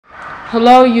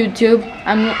Hello YouTube.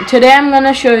 Today I'm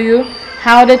gonna show you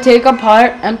how to take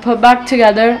apart and put back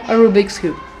together a Rubik's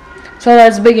Cube. So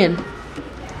let's begin.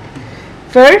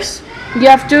 First, you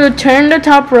have to turn the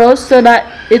top row so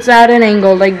that it's at an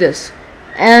angle like this,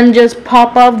 and just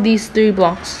pop off these 3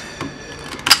 blocks.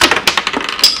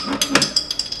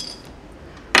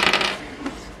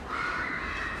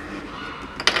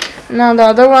 Now the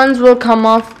other ones will come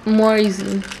off more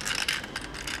easily.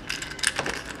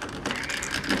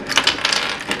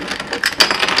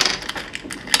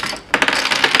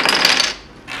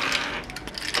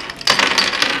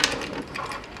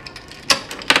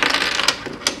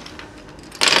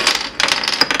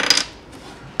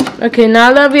 Okay,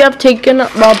 now that we have taken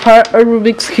apart a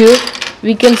Rubik's Cube,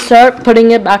 we can start putting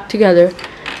it back together.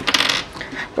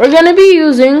 We're going to be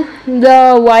using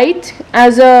the white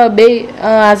as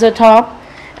a top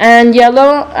and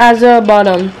yellow as a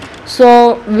bottom.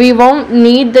 So we won't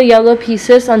need the yellow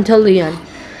pieces until the end.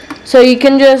 So you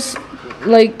can just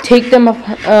take them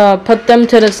up, put them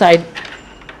to the side.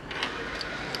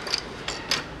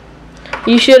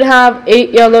 You should have 8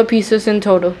 yellow pieces in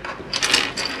total.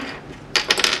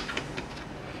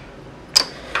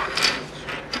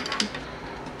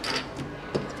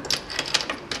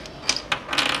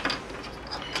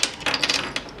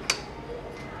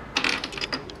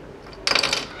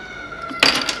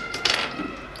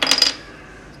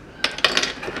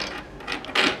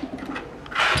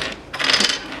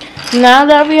 Now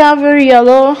that we have our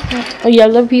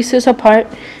yellow pieces apart,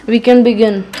 we can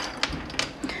begin.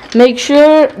 Make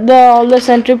sure all the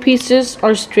center pieces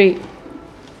are straight.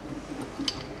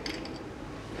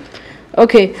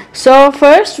 Okay, so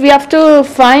first we have to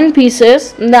find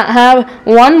pieces that have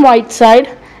one white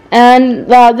side and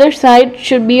the other side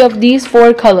should be of these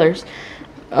 4 colors: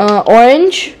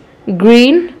 orange,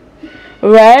 green,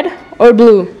 red, or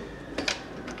blue.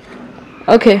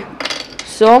 Okay,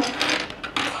 so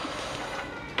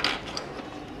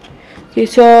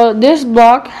this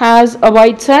block has a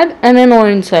white side and an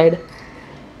orange side.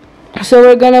 So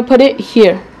we're gonna put it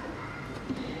here.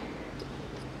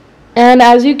 And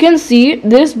as you can see,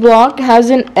 this block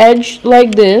has an edge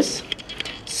like this.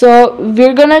 So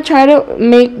we're gonna try to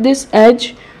make this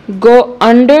edge go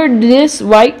under this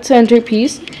white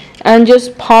centerpiece and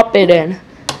just pop it in.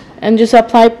 And just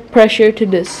apply pressure to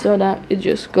this so that it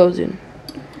just goes in.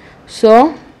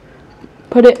 So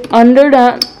put it under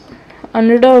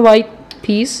the white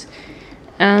piece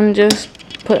and just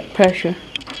put pressure.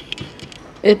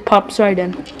 It pops right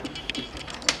in.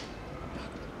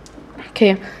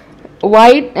 Okay,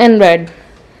 white and red.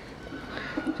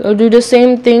 So do the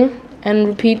same thing and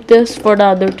repeat this for the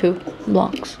other 2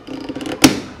 blocks.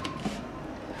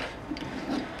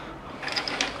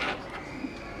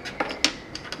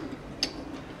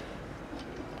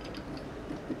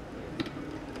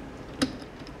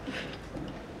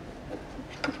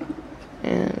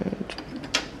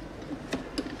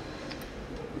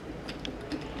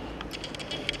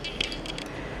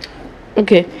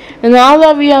 Okay, and now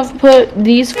that we have put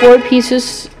these 4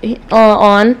 pieces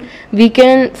on, we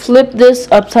can flip this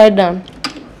upside down.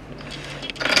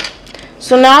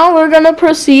 So now we're gonna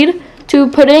proceed to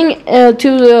putting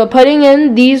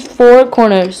in these 4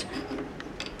 corners.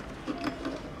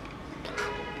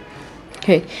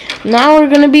 Okay, now we're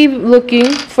gonna be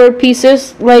looking for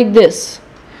pieces like this,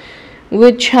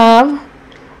 which have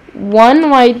one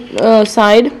white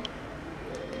side,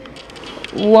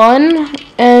 1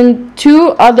 and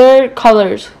 2 other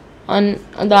colors on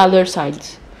the other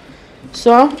sides.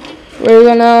 So we're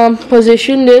gonna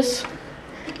position this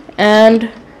and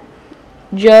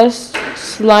just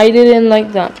slide it in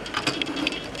like that.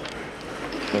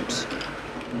 Oops.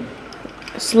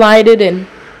 Slide it in.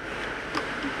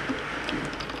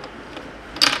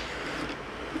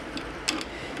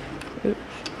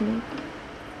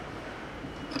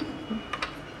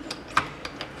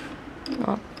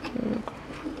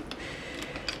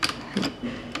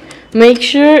 Make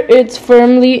sure it's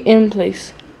firmly in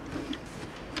place.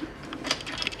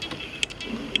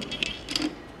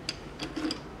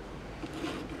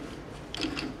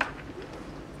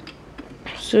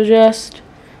 So just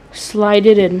slide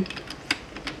it in.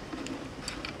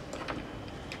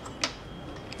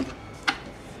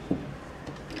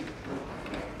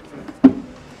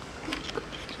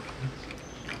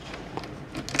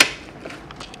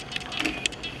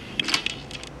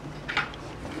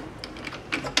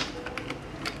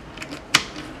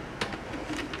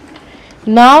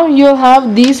 Now you'll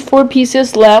have these 4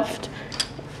 pieces left,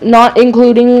 not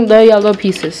including the yellow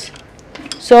pieces.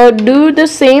 So do the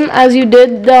same as you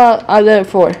did the other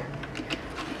 4.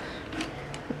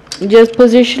 Just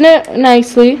position it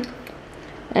nicely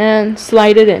and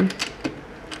slide it in.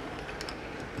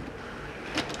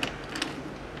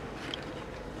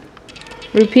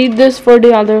 Repeat this for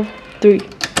the other 3.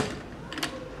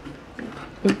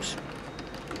 Oops.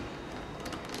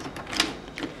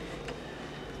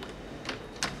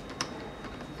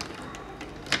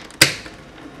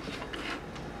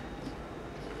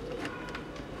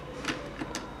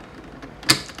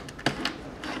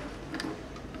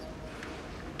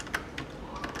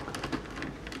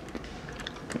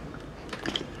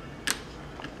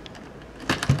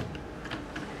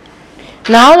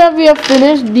 Now that we have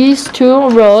finished these 2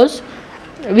 rows,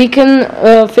 we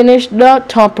can finish the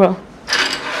top row.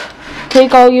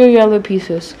 Take all your yellow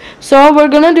pieces. So we're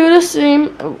gonna do the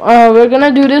same. We're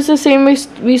gonna do this the same way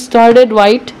we started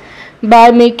white,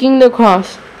 by making the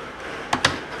cross.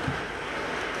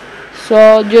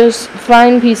 So just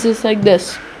find pieces like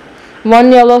this,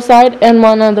 1 yellow side and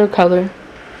 1 other color.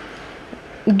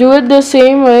 Do it the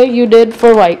same way you did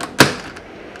for white.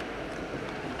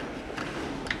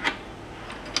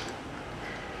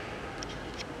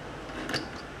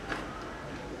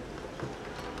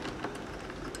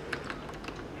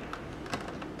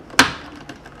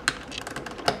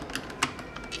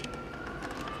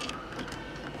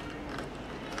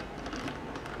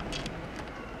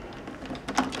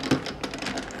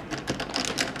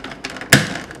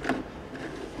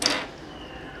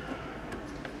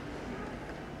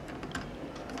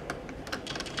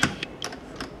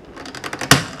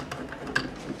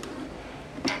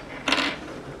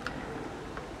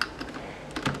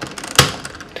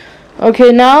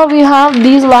 Okay, now we have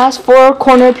these last 4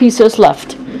 corner pieces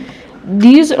left.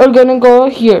 These are gonna go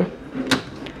here.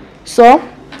 So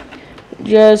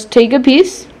just take a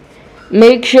piece,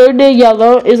 make sure the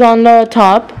yellow is on the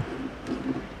top,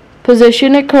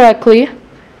 position it correctly,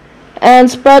 and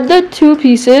spread the 2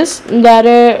 pieces that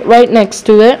are right next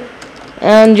to it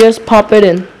and just pop it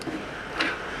in.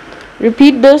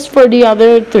 Repeat this for the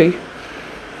other 3.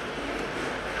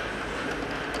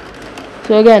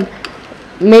 So again,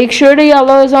 make sure the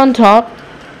yellow is on top,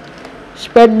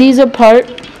 spread these apart,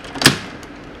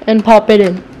 and pop it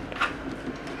in.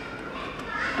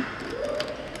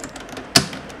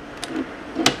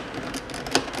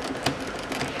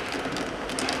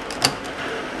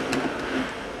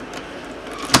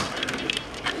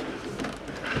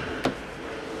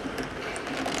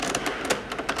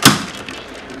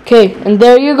 Okay, and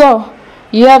there you go.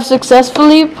 You have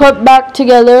successfully put back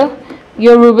together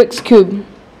your Rubik's Cube.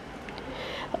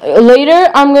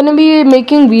 Later, I'm going to be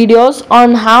making videos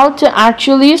on how to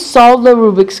actually solve the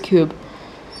Rubik's Cube.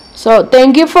 So,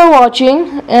 thank you for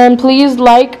watching, and please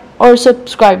like or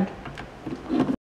subscribe.